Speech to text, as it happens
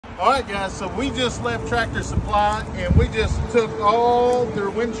All right, guys, so we just left Tractor Supply and we just took all their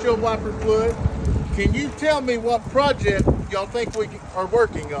windshield wiper fluid. Can you tell me what project y'all think we are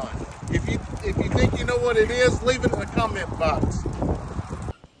working on? If you think you know what it is, leave it in the comment box.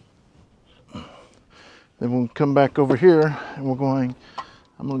 Then we'll come back over here and I'm going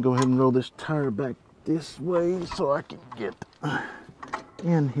to go ahead and roll this tire back this way so I can get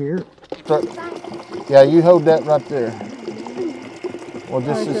in here. Yeah, you hold that right there. Well,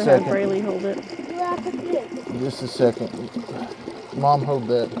 just a second. Have Braylee hold it. Just a second. Mom, hold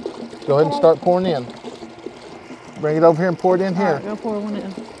that. Go ahead and start pouring in. Bring it over here and pour it in here. All right, go pour one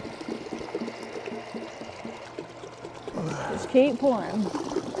in. Just keep pouring.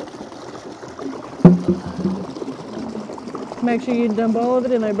 Make sure you dump all of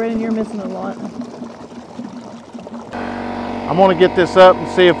it in there. Brandon, you're missing a lot. I'm going to get this up and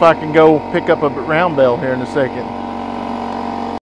see if I can go pick up a round bale here in a second.